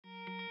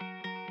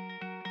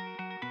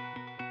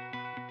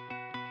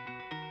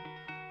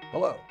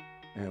Hello,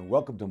 and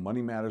welcome to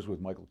Money Matters with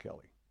Michael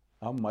Kelly.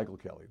 I'm Michael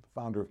Kelly, the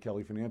founder of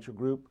Kelly Financial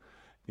Group,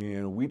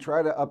 and we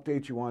try to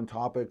update you on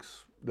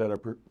topics that are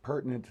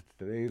pertinent to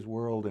today's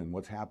world and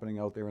what's happening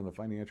out there in the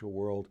financial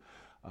world.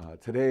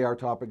 Today, our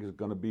topic is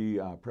going to be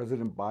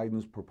President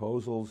Biden's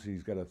proposals.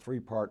 He's got a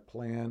three-part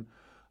plan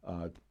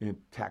in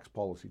tax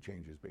policy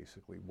changes,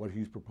 basically, what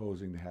he's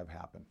proposing to have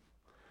happen.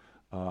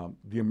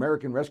 The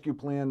American Rescue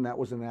Plan, that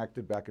was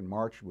enacted back in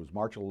March. It was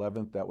March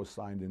 11th that was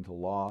signed into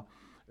law.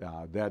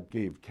 That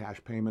gave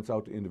cash payments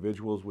out to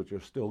individuals, which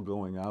are still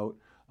going out.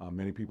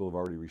 Many people have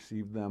already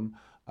received them.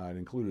 It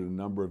included a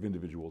number of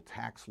individual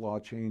tax law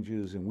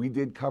changes, and we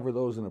did cover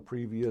those in a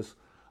previous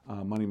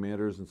Money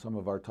Matters and some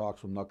of our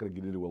talks. I'm not going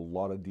to get into a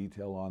lot of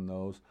detail on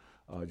those,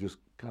 just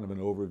kind of an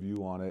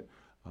overview on it.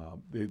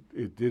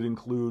 It did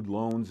include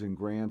loans and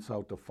grants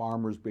out to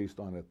farmers based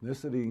on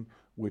ethnicity,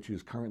 which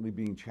is currently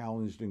being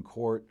challenged in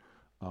court.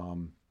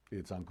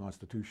 It's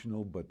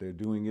unconstitutional, but they're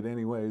doing it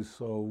anyways.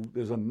 So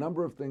there's a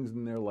number of things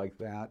in there like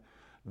that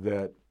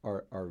that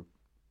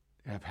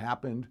have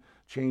happened.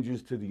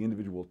 Changes to the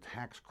individual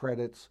tax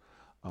credits.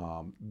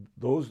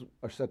 Those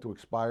are set to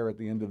expire at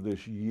the end of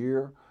this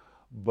year,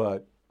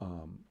 but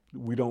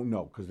we don't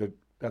know because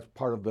that's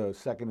part of the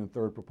second and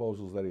third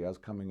proposals that he has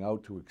coming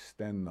out to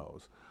extend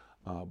those.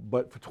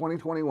 But for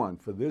 2021,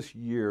 for this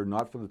year,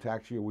 not for the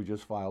tax year we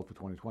just filed for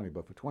 2020,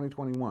 but for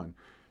 2021,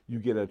 you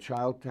get a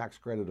child tax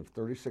credit of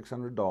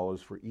 $3,600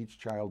 for each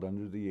child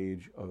under the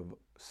age of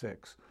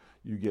 6.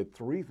 You get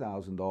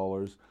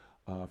 $3,000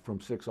 from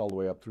 6 all the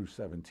way up through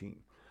 17.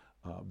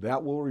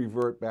 That will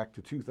revert back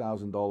to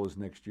 $2,000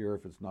 next year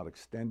if it's not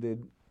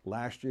extended.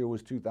 Last year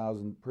was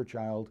 $2,000 per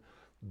child.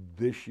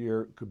 This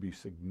year it could be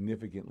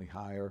significantly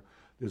higher.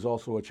 There's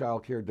also a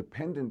child care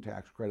dependent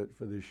tax credit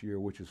for this year,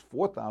 which is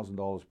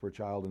 $4,000 per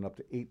child and up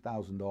to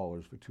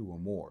 $8,000 for 2 or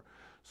more.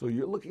 So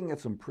you're looking at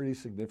some pretty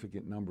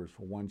significant numbers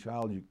for one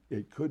child.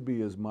 It could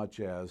be as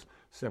much as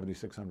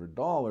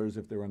 $7,600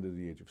 if they're under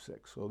the age of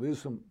 6. So there's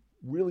some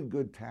really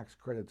good tax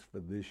credits for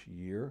this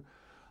year.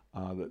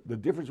 The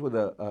difference with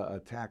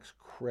a tax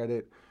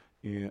credit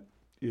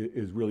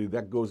is really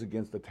that goes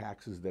against the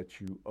taxes that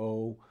you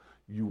owe.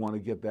 You want to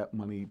get that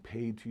money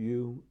paid to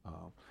you.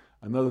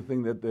 Another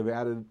thing that they've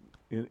added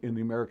in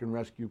the American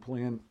Rescue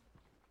Plan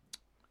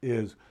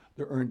is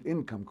the earned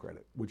income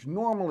credit, which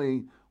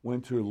normally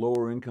went to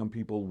lower income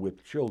people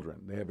with children.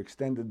 They have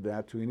extended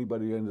that to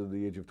anybody under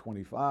the age of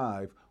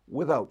 25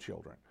 without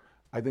children.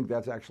 I think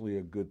that's actually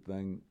a good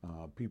thing.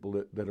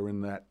 People that are in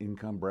that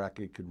income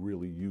bracket could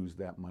really use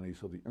that money.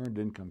 So the earned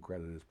income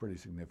credit is pretty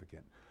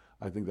significant.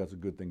 I think that's a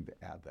good thing to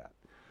add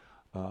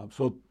that.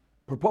 So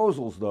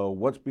proposals, though,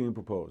 what's being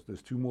proposed?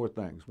 There's 2 more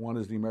things. One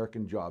is the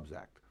American Jobs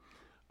Act.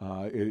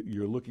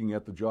 You're looking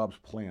at the jobs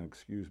plan,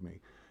 excuse me.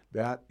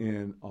 That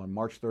on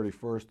March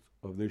 31st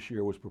of this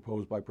year was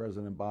proposed by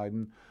President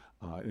Biden.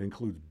 It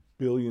includes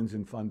billions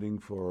in funding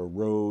for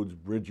roads,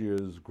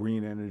 bridges,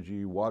 green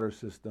energy, water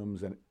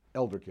systems, and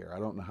elder care. I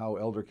don't know how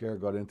elder care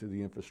got into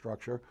the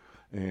infrastructure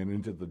and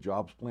into the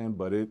jobs plan,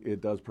 but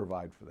it does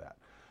provide for that.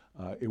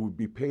 It would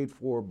be paid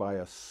for by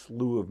a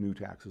slew of new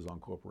taxes on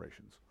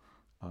corporations.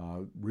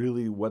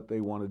 Really what they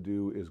want to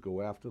do is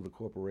go after the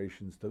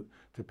corporations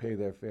to pay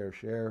their fair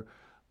share.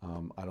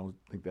 I don't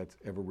think that's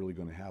ever really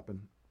going to happen,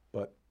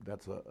 but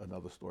that's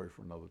another story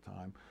for another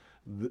time.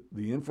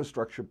 The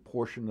infrastructure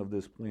portion of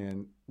this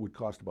plan would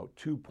cost about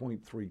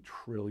 $2.3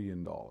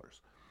 trillion.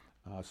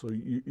 So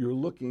you're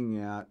looking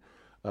at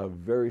a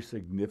very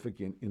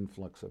significant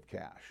influx of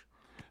cash.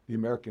 The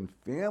American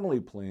Family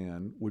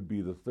Plan would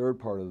be the third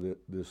part of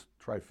this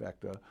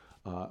trifecta.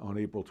 On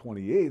April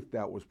 28th,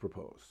 that was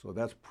proposed. So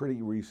that's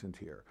pretty recent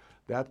here.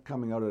 That's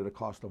coming out at a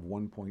cost of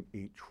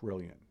 $1.8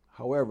 trillion.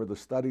 However, the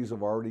studies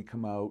have already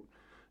come out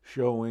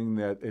showing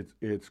that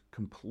it's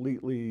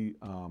completely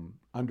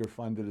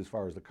underfunded as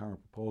far as the current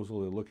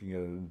proposal. They're looking at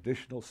an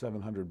additional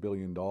 $700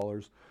 billion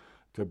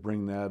to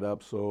bring that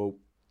up. So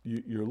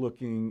you're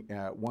looking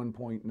at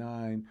 1.9,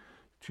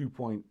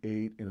 2.8,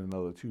 and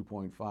another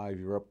 2.5.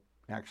 You're up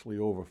actually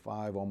over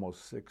 5,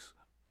 almost $6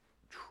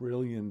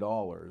 trillion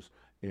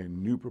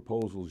in new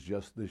proposals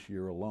just this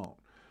year alone.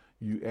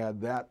 You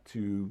add that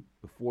to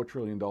the $4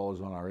 trillion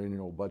on our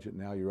annual budget,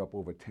 now you're up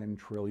over $10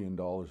 trillion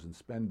in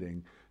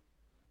spending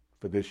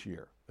for this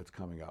year that's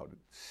coming out.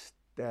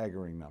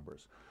 Staggering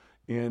numbers.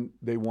 And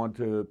they want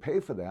to pay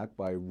for that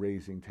by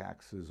raising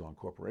taxes on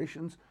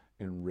corporations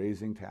and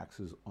raising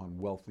taxes on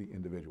wealthy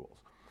individuals.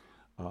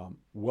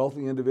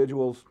 Wealthy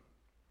individuals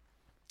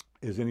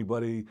is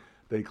anybody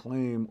they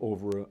claim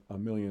over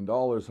 $1 million.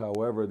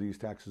 However, these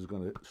taxes are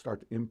going to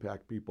start to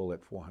impact people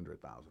at $400,000.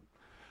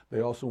 They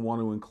also want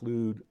to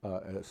include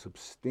a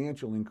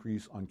substantial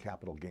increase on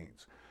capital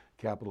gains.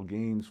 Capital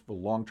gains for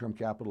long-term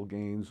capital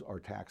gains are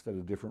taxed at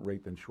a different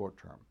rate than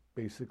short-term.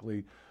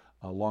 Basically,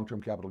 long-term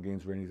capital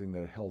gains are anything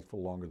that are held for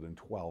longer than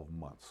 12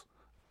 months.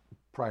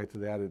 Prior to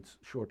that, it's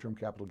short-term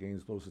capital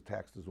gains. Those are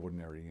taxed as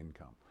ordinary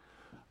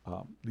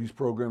income. These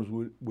programs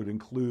would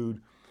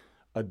include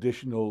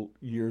additional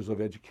years of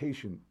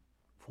education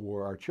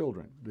for our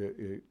children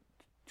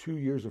 2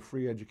 years of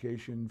free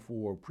education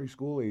for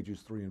preschool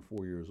ages 3 and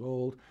 4 years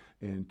old,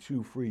 and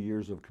 2 free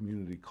years of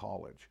community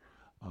college.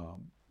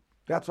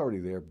 That's already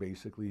there,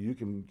 basically. You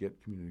can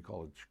get community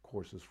college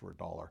courses for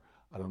 $1.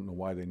 I don't know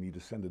why they need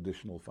to send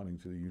additional funding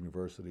to the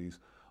universities.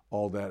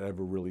 All that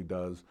ever really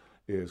does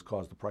is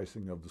cause the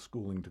pricing of the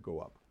schooling to go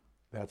up.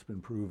 That's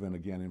been proven.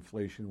 Again,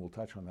 inflation, we'll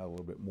touch on that a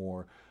little bit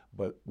more,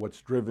 but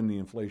what's driven the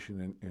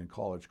inflation in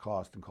college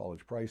cost and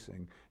college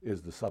pricing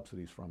is the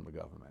subsidies from the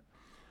government.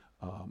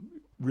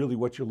 Really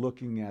what you're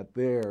looking at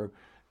there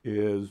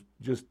is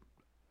just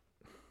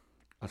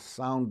a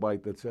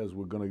soundbite that says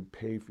we're going to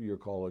pay for your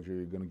college or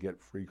you're going to get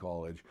free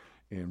college,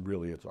 and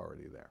really it's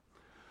already there.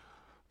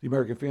 The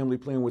American Family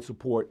Plan would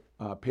support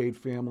paid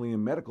family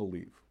and medical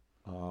leave.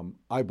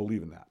 I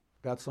believe in that.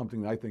 That's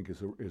something that I think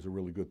is a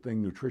really good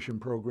thing. Nutrition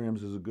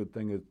programs is a good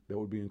thing that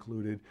would be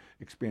included.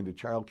 Expanded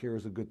child care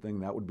is a good thing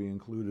that would be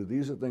included.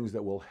 These are things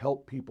that will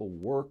help people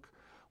work.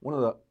 One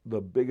of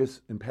the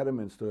biggest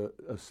impediments to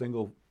a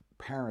single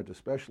parent,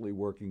 especially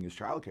working, is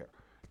childcare.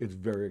 It's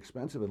very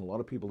expensive, and a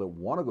lot of people that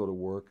want to go to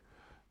work,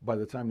 by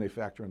the time they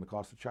factor in the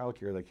cost of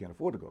childcare, they can't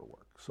afford to go to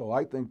work. So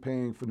I think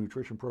paying for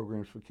nutrition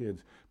programs for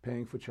kids,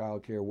 paying for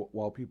childcare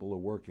while people are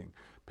working,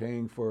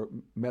 paying for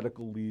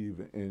medical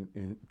leave,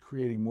 and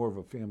creating more of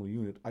a family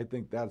unit, I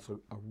think that's a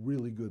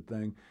really good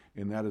thing,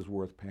 and that is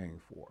worth paying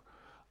for.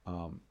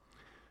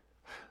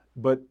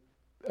 But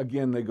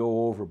again, they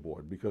go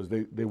overboard because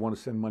they want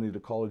to send money to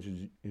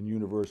colleges and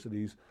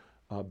universities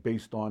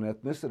based on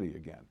ethnicity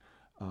again.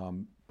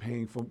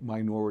 Paying for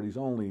minorities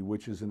only,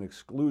 which is an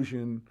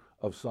exclusion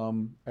of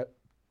some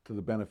to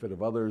the benefit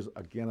of others.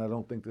 Again, I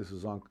don't think this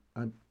is I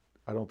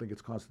don't think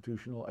it's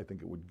constitutional. I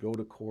think it would go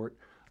to court.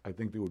 I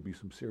think there would be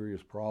some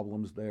serious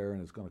problems there,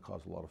 and it's going to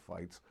cause a lot of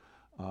fights.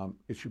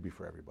 It should be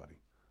for everybody.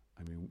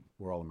 I mean,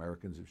 we're all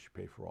Americans. It should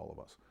pay for all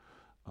of us.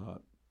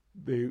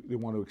 They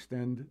want to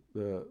extend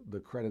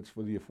the credits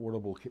for the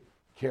Affordable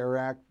Care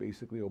Act,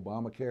 basically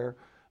Obamacare.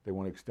 They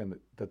want to extend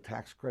the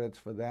tax credits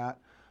for that.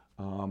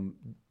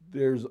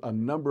 There's a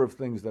number of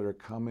things that are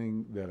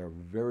coming that are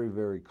very,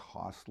 very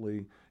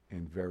costly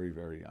and very,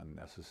 very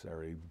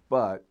unnecessary.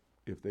 But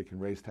if they can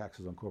raise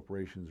taxes on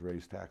corporations,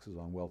 raise taxes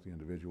on wealthy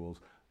individuals,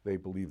 they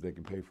believe they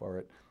can pay for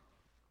it.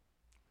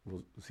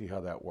 We'll see how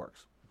that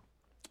works.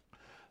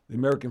 The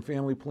American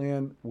Family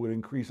Plan would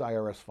increase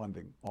IRS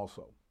funding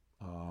also.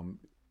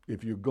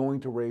 If you're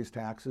going to raise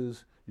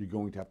taxes, you're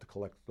going to have to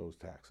collect those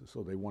taxes.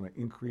 So they want to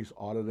increase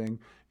auditing,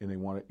 and they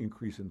want to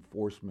increase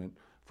enforcement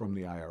from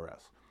the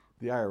IRS.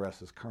 The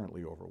IRS is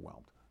currently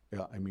overwhelmed.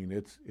 I mean,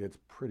 it's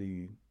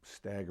pretty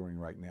staggering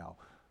right now.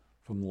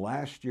 From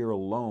last year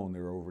alone,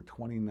 there are over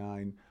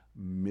 29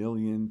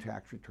 million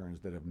tax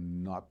returns that have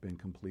not been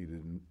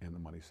completed and the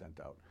money sent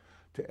out.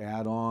 To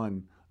add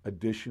on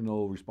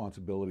additional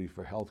responsibility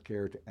for health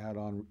care, to add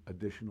on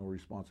additional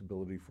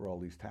responsibility for all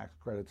these tax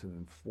credits and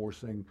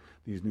enforcing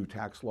these new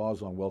tax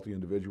laws on wealthy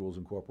individuals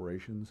and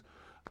corporations,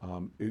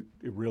 it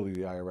really,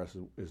 the IRS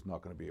is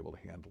not going to be able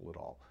to handle it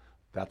all.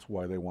 That's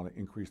why they want to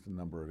increase the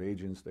number of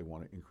agents. They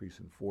want to increase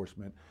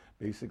enforcement,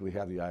 basically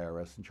have the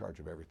IRS in charge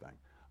of everything.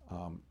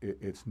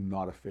 It's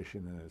not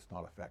efficient and it's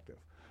not effective.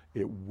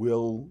 It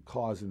will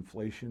cause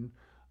inflation.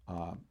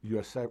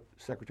 U.S.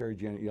 Secretary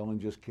Janet Yellen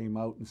just came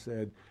out and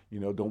said,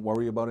 don't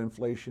worry about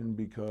inflation,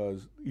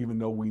 because even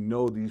though we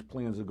know these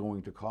plans are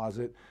going to cause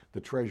it,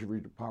 the Treasury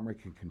Department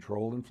can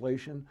control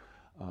inflation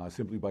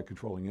simply by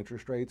controlling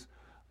interest rates.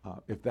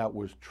 If that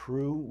was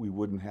true, we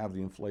wouldn't have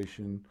the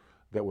inflation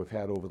that we've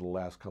had over the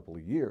last couple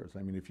of years.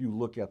 I mean, if you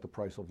look at the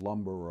price of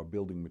lumber or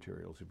building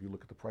materials, if you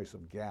look at the price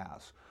of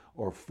gas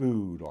or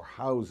food or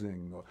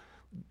housing,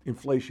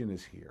 inflation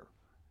is here.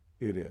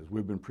 It is.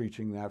 We've been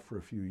preaching that for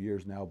a few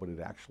years now, but it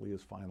actually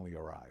has finally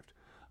arrived.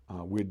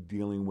 We're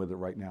dealing with it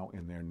right now,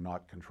 and they're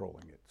not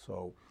controlling it.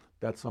 So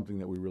that's something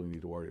that we really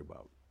need to worry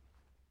about.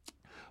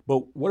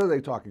 But what are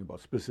they talking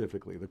about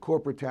specifically? The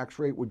corporate tax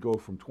rate would go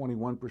from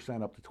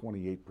 21% up to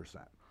 28%.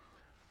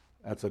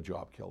 That's a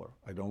job killer.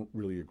 I don't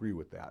really agree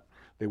with that.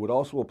 They would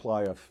also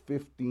apply a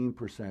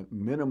 15%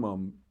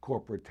 minimum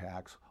corporate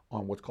tax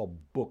on what's called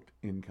booked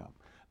income.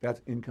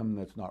 That's income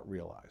that's not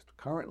realized.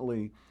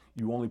 Currently,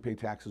 you only pay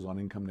taxes on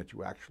income that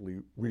you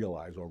actually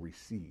realize or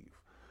receive.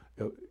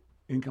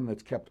 Income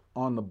that's kept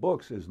on the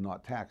books is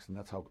not taxed, and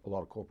that's how a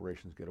lot of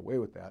corporations get away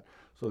with that.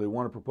 So they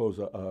want to propose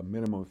a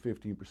minimum of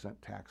 15%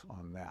 tax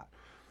on that.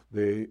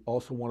 They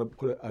also want to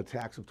put a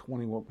tax of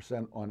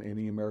 21% on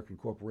any American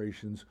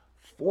corporation's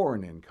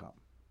foreign income.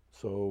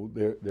 So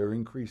they're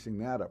increasing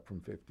that up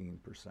from 15%.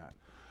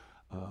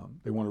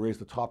 They want to raise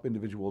the top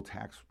individual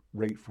tax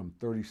rate from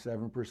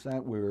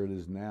 37%, where it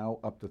is now,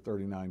 up to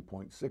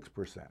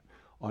 39.6%.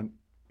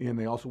 And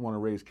they also want to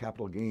raise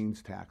capital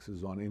gains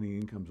taxes on any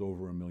incomes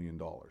over $1 million.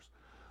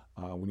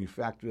 When you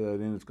factor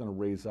that in, it's going to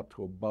raise up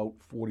to about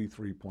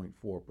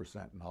 43.4%,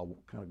 and I'll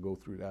kind of go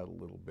through that a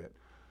little bit.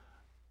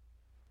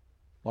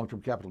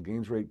 Long-term capital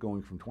gains rate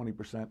going from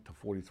 20% to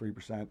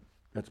 43%.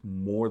 That's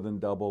more than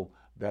double.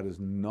 That is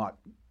not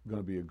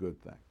going to be a good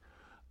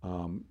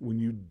thing. When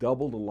you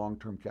double the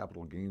long-term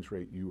capital gains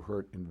rate, you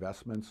hurt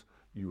investments,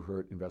 you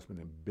hurt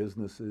investment in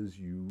businesses,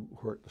 you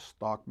hurt the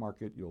stock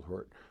market, you'll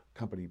hurt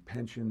company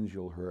pensions,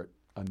 you'll hurt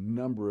a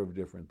number of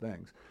different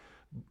things.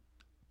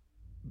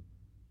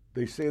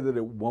 They say that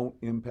it won't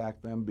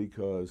impact them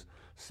because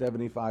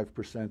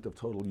 75% of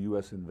total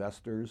U.S.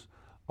 investors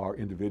are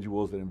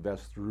individuals that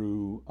invest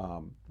through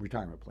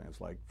retirement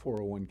plans like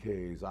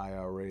 401ks,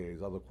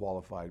 IRAs, other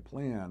qualified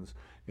plans,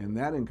 and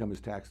that income is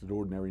taxed at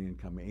ordinary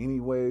income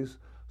anyways,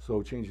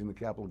 so changing the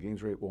capital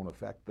gains rate won't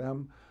affect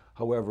them.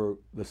 However,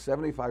 the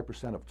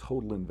 75% of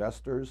total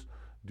investors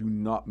do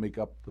not make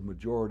up the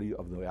majority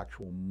of the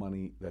actual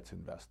money that's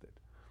invested.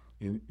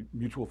 In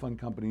mutual fund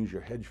companies,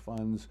 your hedge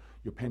funds,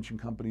 your pension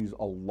companies,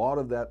 a lot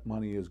of that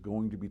money is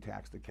going to be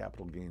taxed at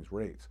capital gains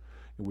rates,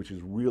 which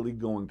is really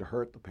going to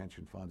hurt the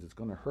pension funds. It's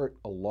going to hurt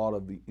a lot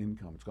of the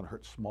income. It's going to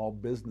hurt small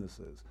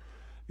businesses.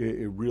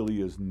 It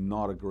really is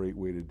not a great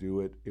way to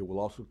do it. It will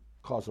also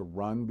cause a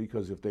run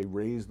because if they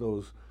raise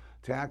those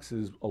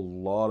taxes, a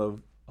lot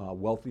of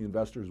wealthy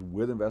investors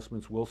with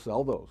investments will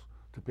sell those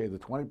to pay the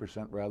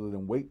 20% rather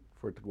than wait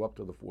for it to go up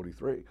to the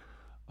 43.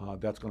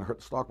 That's going to hurt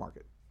the stock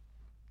market.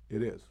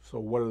 It is. So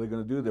what are they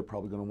going to do? They're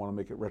probably going to want to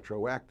make it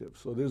retroactive.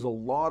 So there's a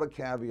lot of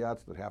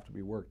caveats that have to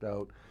be worked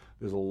out.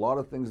 There's a lot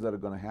of things that are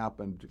going to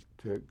happen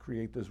to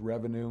create this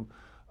revenue,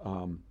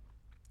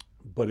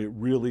 but it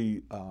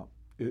really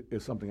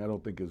is something I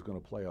don't think is going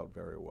to play out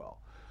very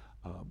well.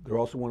 They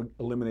also want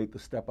to eliminate the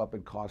step up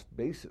in cost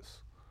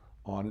basis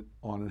on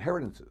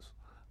inheritances.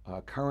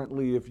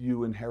 Currently, if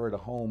you inherit a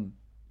home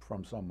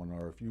from someone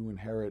or if you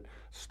inherit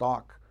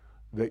stock,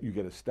 that you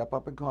get a step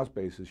up in cost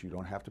basis, you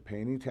don't have to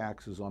pay any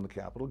taxes on the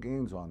capital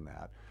gains on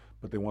that,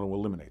 but they want to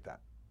eliminate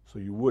that. So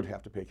you would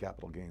have to pay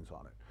capital gains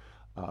on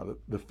it.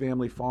 The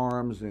family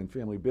farms and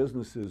family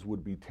businesses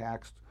would be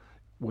taxed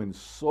when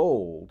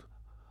sold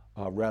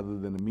rather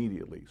than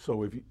immediately.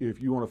 So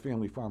if you own a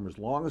family farm, as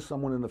long as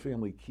someone in the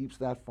family keeps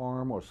that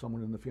farm or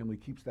someone in the family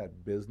keeps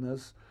that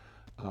business,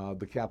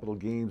 the capital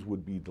gains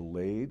would be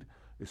delayed.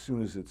 As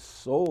soon as it's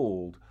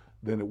sold,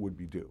 then it would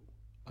be due.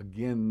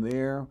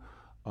 Again,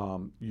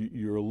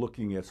 you're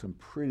looking at some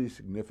pretty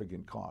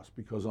significant costs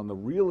because on the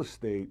real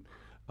estate,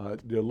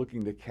 they're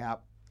looking to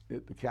cap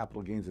the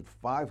capital gains at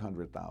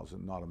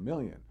 $500,000, not $1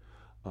 million.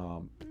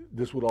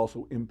 This would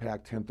also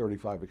impact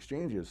 1035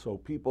 exchanges. So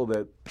people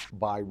that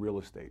buy real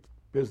estate,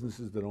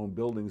 businesses that own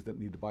buildings that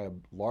need to buy a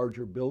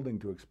larger building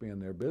to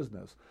expand their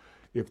business,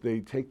 if they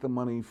take the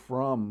money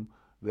from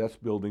this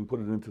building, put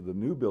it into the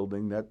new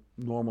building, that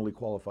normally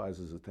qualifies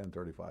as a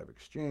 1035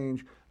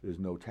 exchange. There's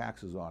no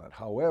taxes on it.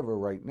 However,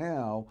 right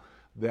now,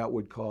 that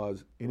would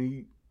cause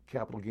any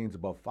capital gains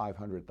above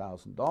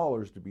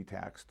 $500,000 to be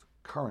taxed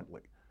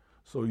currently.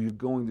 So you're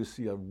going to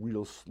see a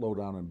real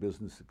slowdown in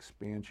business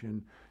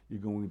expansion. You're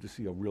going to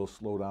see a real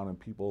slowdown in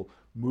people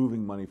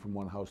moving money from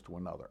one house to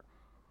another.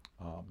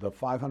 The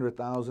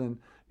 $500,000,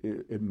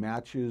 it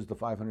matches the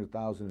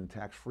 $500,000 in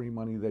tax-free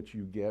money that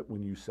you get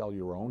when you sell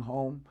your own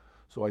home.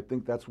 So I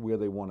think that's where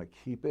they want to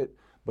keep it,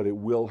 but it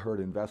will hurt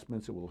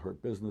investments, it will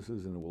hurt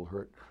businesses, and it will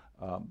hurt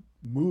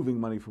moving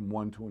money from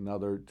one to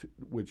another,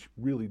 which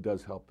really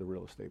does help the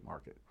real estate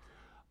market.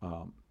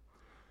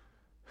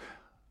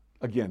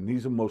 Again,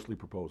 these are mostly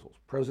proposals.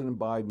 President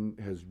Biden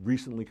has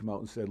recently come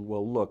out and said,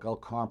 well, look, I'll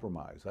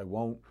compromise. I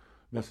won't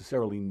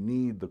necessarily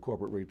need the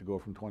corporate rate to go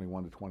from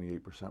 21 to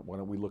 28%. Why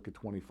don't we look at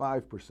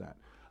 25%?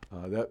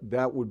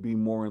 That would be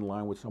more in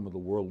line with some of the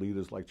world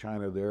leaders like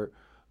China. Their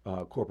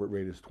corporate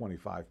rate is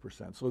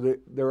 25%. So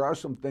there are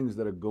some things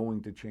that are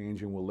going to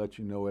change, and we'll let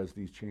you know as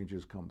these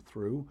changes come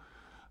through.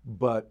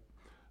 But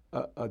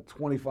a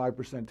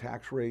 25%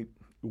 tax rate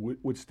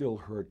would still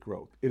hurt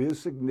growth. It is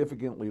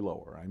significantly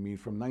lower. I mean,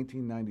 from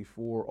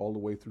 1994 all the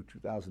way through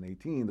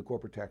 2018, the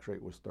corporate tax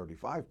rate was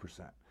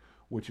 35%,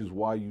 which is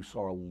why you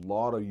saw a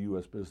lot of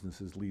U.S.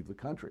 businesses leave the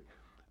country.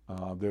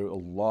 There are a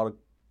lot of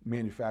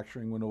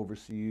manufacturing went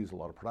overseas, a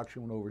lot of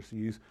production went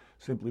overseas,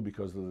 simply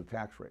because of the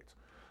tax rates.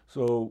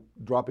 So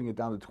dropping it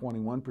down to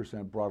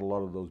 21% brought a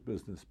lot of those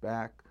businesses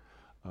back.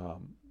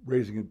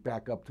 Raising it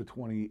back up to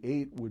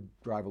 28 would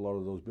drive a lot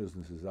of those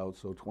businesses out.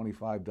 So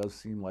 25 does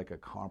seem like a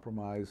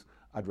compromise.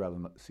 I'd rather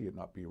see it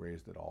not be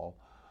raised at all.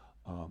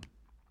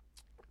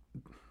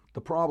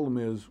 The problem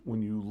is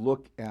when you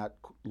look at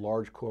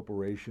large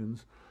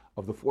corporations,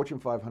 of the Fortune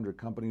 500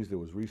 companies, there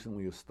was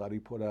recently a study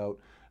put out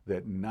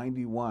that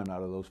 91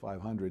 out of those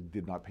 500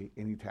 did not pay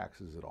any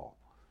taxes at all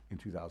in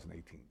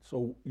 2018.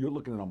 So you're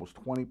looking at almost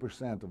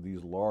 20% of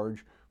these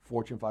large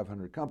Fortune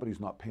 500 companies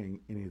not paying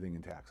anything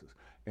in taxes.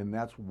 And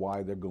that's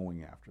why they're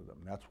going after them.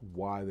 That's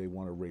why they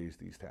want to raise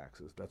these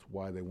taxes. That's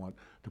why they want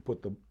to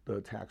put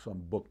the tax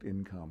on booked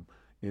income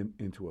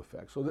into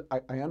effect. So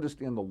I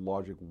understand the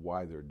logic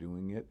why they're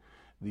doing it.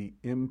 The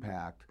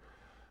impact,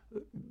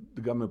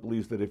 the government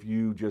believes that if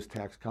you just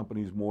tax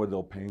companies more,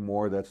 they'll pay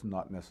more. That's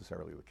not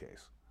necessarily the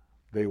case.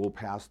 They will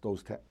pass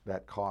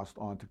that cost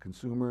on to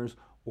consumers,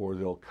 or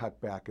they'll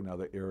cut back in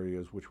other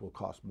areas which will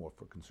cost more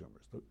for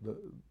consumers.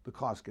 The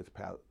cost gets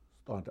passed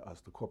on to us.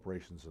 The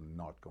corporations are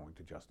not going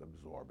to just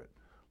absorb it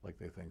like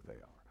they think they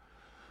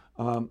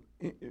are.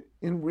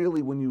 And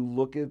really, when you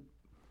look at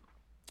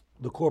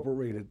the corporate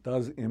rate, it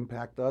does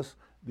impact us.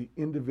 The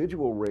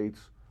individual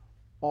rates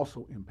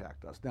also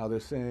impact us. Now they're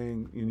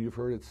saying, and you've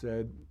heard it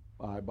said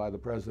by the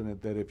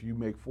president, that if you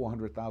make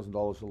 $400,000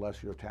 or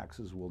less, your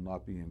taxes will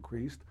not be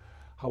increased.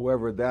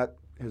 However, that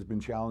has been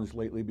challenged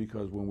lately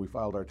because when we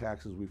filed our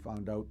taxes, we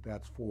found out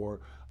that's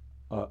for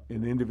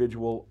an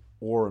individual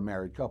or a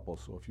married couple.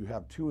 So if you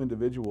have two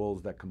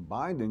individuals that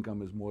combined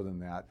income is more than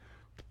that,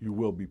 you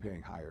will be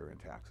paying higher in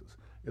taxes.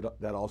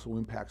 That also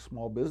impacts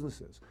small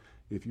businesses.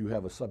 If you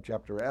have a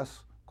subchapter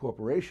S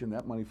corporation,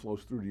 that money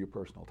flows through to your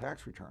personal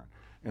tax return.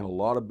 And a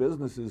lot of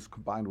businesses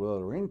combined with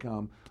other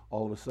income,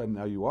 all of a sudden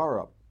now you are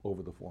up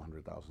over the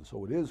 400,000.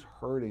 So it is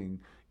hurting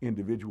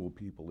individual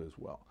people as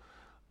well.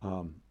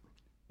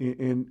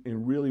 And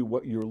really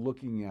what you're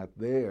looking at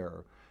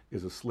there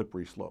is a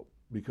slippery slope,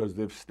 because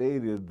they've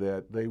stated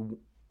that they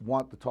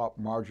want the top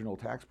marginal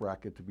tax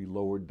bracket to be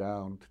lowered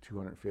down to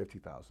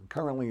 250,000.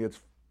 Currently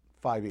it's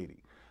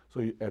 580. So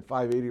at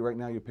 580 right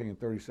now, you're paying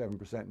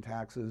 37% in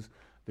taxes.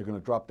 They're going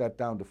to drop that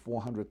down to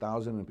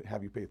 400,000 and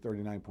have you pay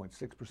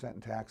 39.6%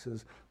 in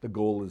taxes. The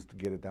goal is to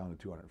get it down to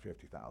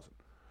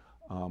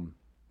 250,000.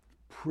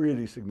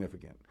 Pretty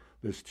significant.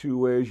 There's two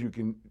ways you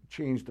can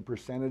change the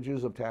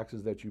percentages of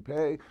taxes that you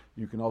pay.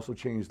 You can also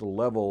change the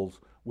levels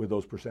where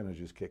those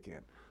percentages kick in.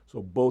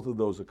 So both of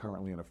those are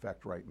currently in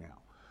effect right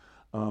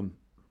now.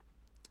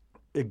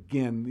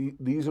 Again,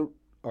 these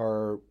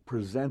are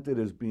presented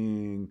as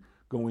being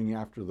going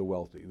after the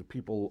wealthy, the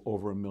people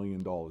over $1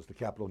 million. The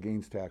capital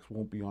gains tax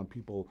won't be on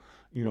people,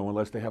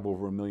 unless they have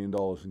over $1 million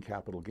in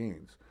capital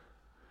gains.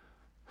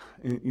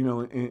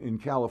 In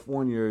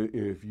California,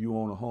 if you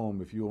own a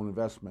home, if you own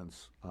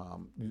investments,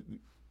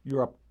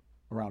 you're up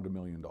around $1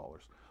 million.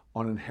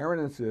 On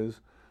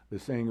inheritances, they're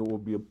saying it will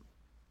be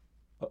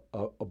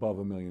above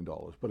 $1 million.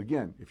 But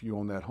again, if you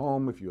own that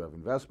home, if you have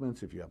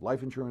investments, if you have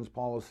life insurance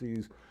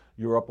policies,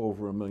 you're up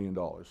over $1 million.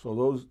 So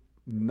those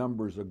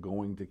numbers are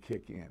going to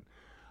kick in.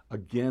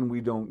 Again,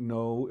 we don't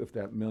know if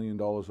that $1 million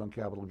on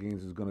capital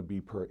gains is going to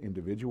be per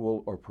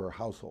individual or per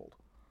household.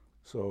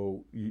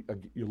 So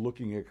you're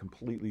looking at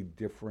completely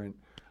different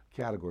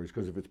categories,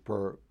 because if it's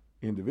per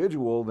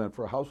individual, then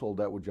for a household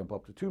that would jump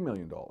up to $2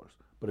 million.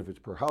 But if it's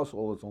per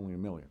household, it's only $1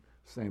 million.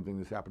 Same thing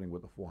is happening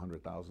with the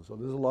 400,000. So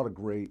there's a lot of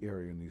gray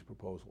area in these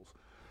proposals.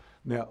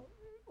 Now,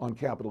 on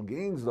capital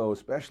gains though,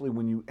 especially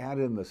when you add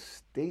in the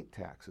state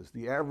taxes,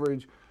 the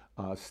average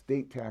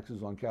state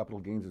taxes on capital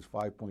gains is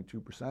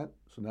 5.2%.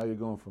 So now you're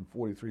going from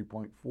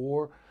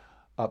 43.4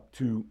 up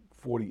to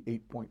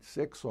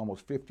 48.6, so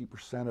almost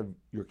 50% of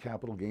your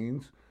capital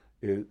gains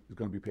is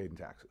going to be paid in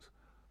taxes.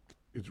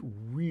 It's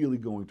really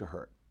going to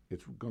hurt.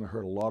 It's going to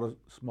hurt a lot of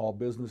small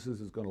businesses.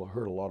 It's going to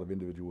hurt a lot of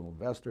individual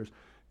investors,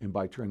 and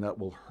by turn that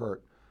will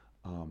hurt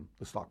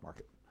the stock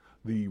market.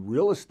 The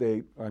real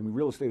estate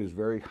is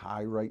very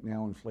high right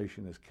now.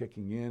 Inflation is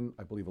kicking in.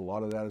 I believe a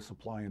lot of that is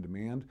supply and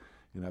demand,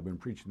 and I've been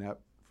preaching that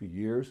for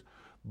years.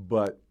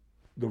 But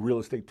the real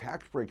estate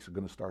tax breaks are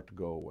going to start to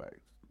go away.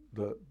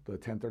 The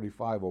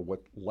 1035, or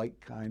what like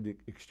kind of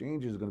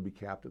exchanges, is going to be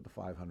capped at the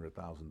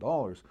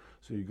 $500,000.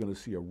 So you're going to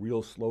see a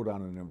real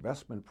slowdown in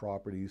investment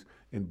properties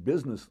and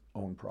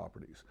business-owned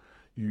properties.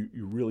 You're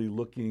really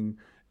looking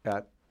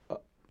at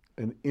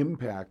an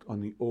impact on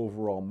the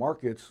overall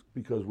markets,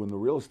 because when the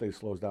real estate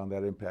slows down,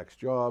 that impacts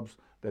jobs,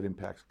 that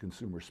impacts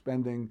consumer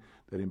spending,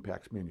 that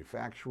impacts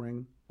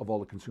manufacturing of all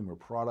the consumer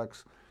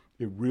products.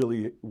 It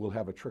really will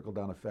have a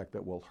trickle-down effect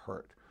that will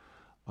hurt.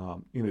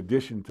 In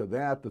addition to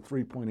that, the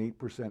 3.8%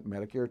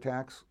 Medicare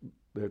tax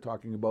they're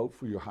talking about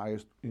for your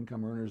highest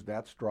income earners,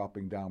 that's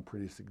dropping down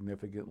pretty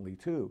significantly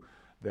too.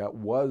 That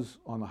was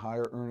on the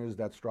higher earners,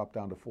 that's dropped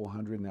down to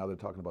 400. Now they're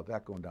talking about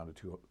that going down to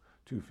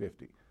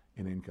 250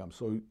 in income.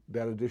 So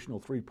that additional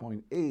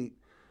 3.8,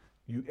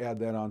 you add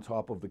that on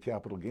top of the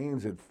capital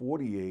gains at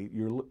 48,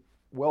 you're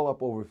well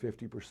up over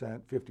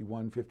 50%,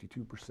 51,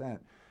 52%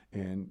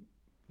 in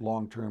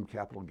long-term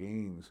capital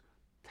gains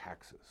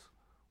taxes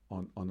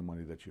on the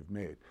money that you've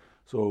made.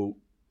 So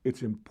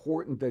it's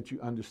important that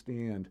you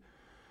understand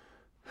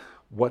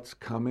what's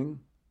coming.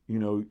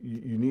 You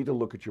need to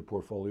look at your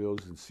portfolios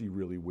and see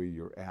really where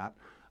you're at.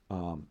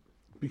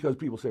 Because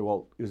people say,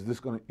 well, is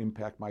this going to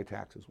impact my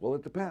taxes? Well,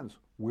 it depends.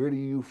 Where do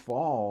you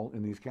fall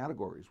in these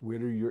categories? Where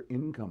do your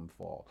income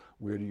fall?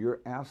 Where do your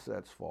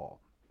assets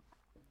fall?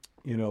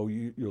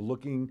 You're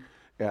looking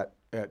at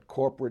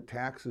corporate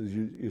taxes.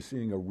 You're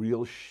seeing a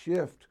real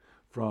shift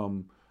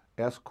from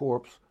S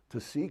corps to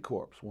C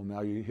corps. Well,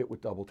 now you're hit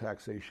with double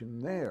taxation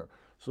there.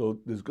 So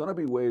there's going to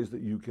be ways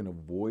that you can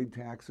avoid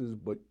taxes,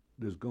 but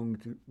there's going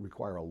to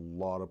require a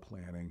lot of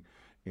planning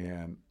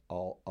and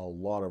a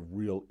lot of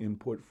real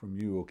input from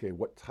you. Okay,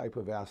 what type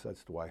of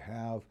assets do I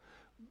have?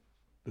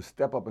 The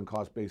step up in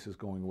cost basis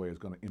going away is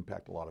going to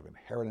impact a lot of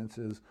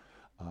inheritances,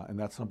 and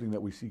that's something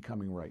that we see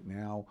coming right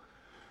now.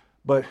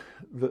 But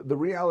the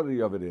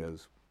reality of it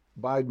is,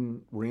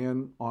 Biden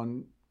ran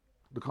on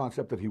the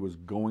concept that he was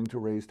going to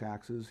raise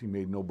taxes. He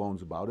made no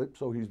bones about it,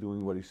 so he's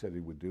doing what he said he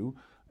would do.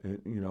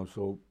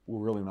 So we're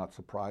really not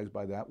surprised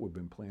by that. We've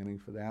been planning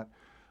for that.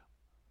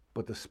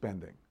 But the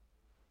spending,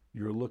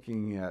 you're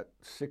looking at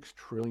 $6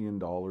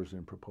 trillion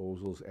in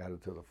proposals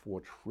added to the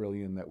 $4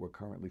 trillion that we're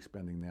currently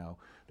spending now.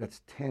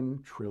 That's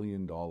 $10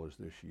 trillion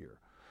this year.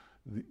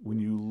 When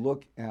you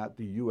look at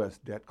the U.S.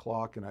 debt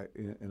clock, and I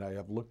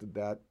have looked at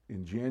that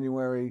in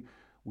January,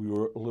 we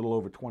were a little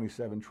over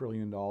 $27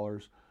 trillion,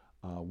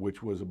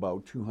 which was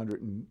about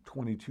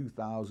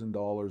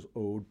 $222,000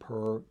 owed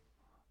per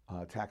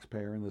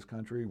taxpayer in this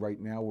country. Right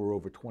now, we're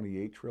over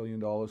 $28 trillion,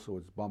 so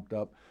it's bumped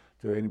up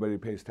to anybody who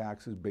pays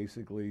taxes.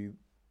 Basically,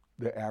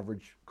 the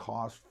average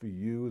cost for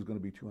you is going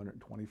to be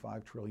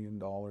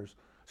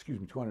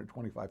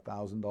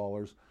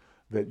 $225,000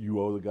 that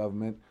you owe the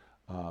government.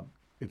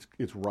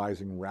 It's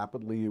rising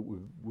rapidly.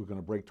 We're going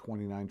to break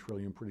 29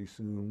 trillion pretty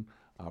soon.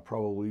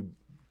 Probably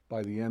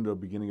by the end or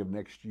beginning of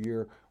next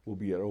year, we'll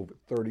be at over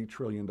 $30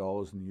 trillion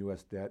in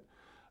U.S. debt.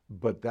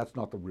 But that's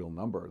not the real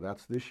number.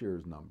 That's this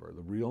year's number.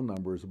 The real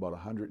number is about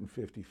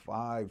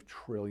 $155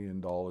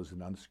 trillion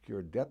in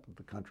unsecured debt that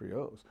the country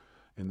owes.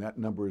 And that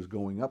number is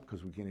going up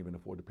because we can't even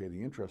afford to pay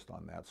the interest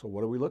on that. So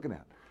what are we looking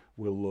at?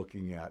 We're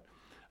looking at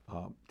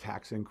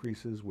tax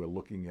increases. We're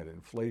looking at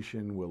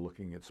inflation. We're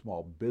looking at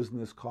small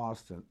business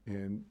costs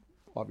and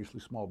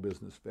obviously small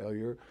business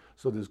failure.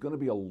 So there's going to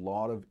be a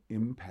lot of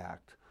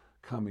impact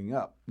coming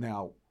up.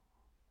 Now,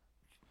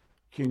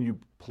 can you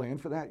plan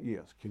for that?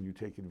 Yes. Can you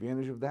take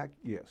advantage of that?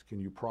 Yes. Can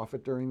you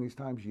profit during these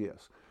times?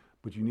 Yes.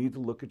 But you need to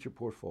look at your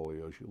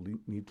portfolios. You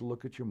need to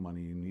look at your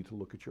money. You need to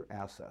look at your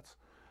assets.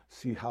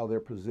 See how they're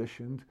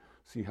positioned,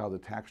 see how the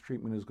tax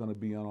treatment is going to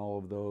be on all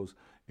of those,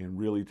 and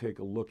really take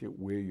a look at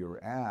where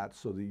you're at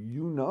so that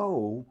you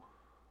know,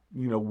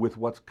 with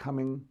what's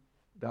coming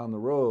down the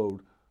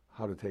road,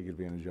 how to take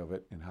advantage of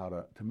it and how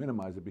to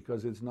minimize it,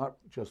 because it's not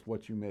just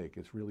what you make,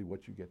 it's really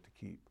what you get to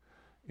keep.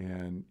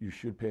 And you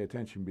should pay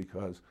attention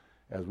because,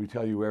 as we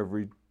tell you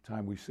every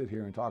time we sit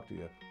here and talk to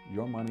you,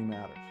 your money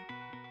matters.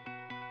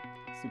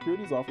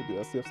 Securities offered through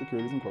SCF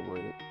Securities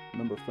Incorporated,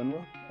 member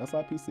FINRA,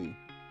 SIPC.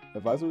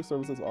 Advisory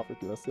services offered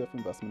through SCF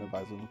Investment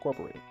Advisors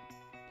Incorporated.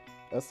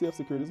 SCF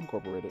Securities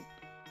Incorporated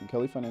and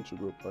Kelly Financial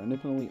Group are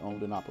independently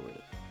owned and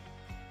operated.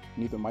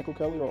 Neither Michael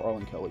Kelly or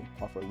Arlen Kelly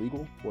offer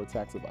legal or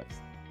tax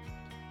advice.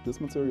 This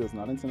material is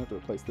not intended to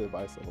replace the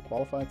advice of a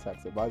qualified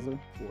tax advisor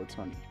or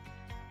attorney.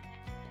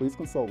 Please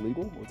consult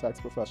legal or tax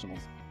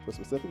professionals for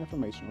specific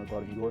information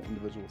regarding your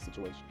individual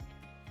situation.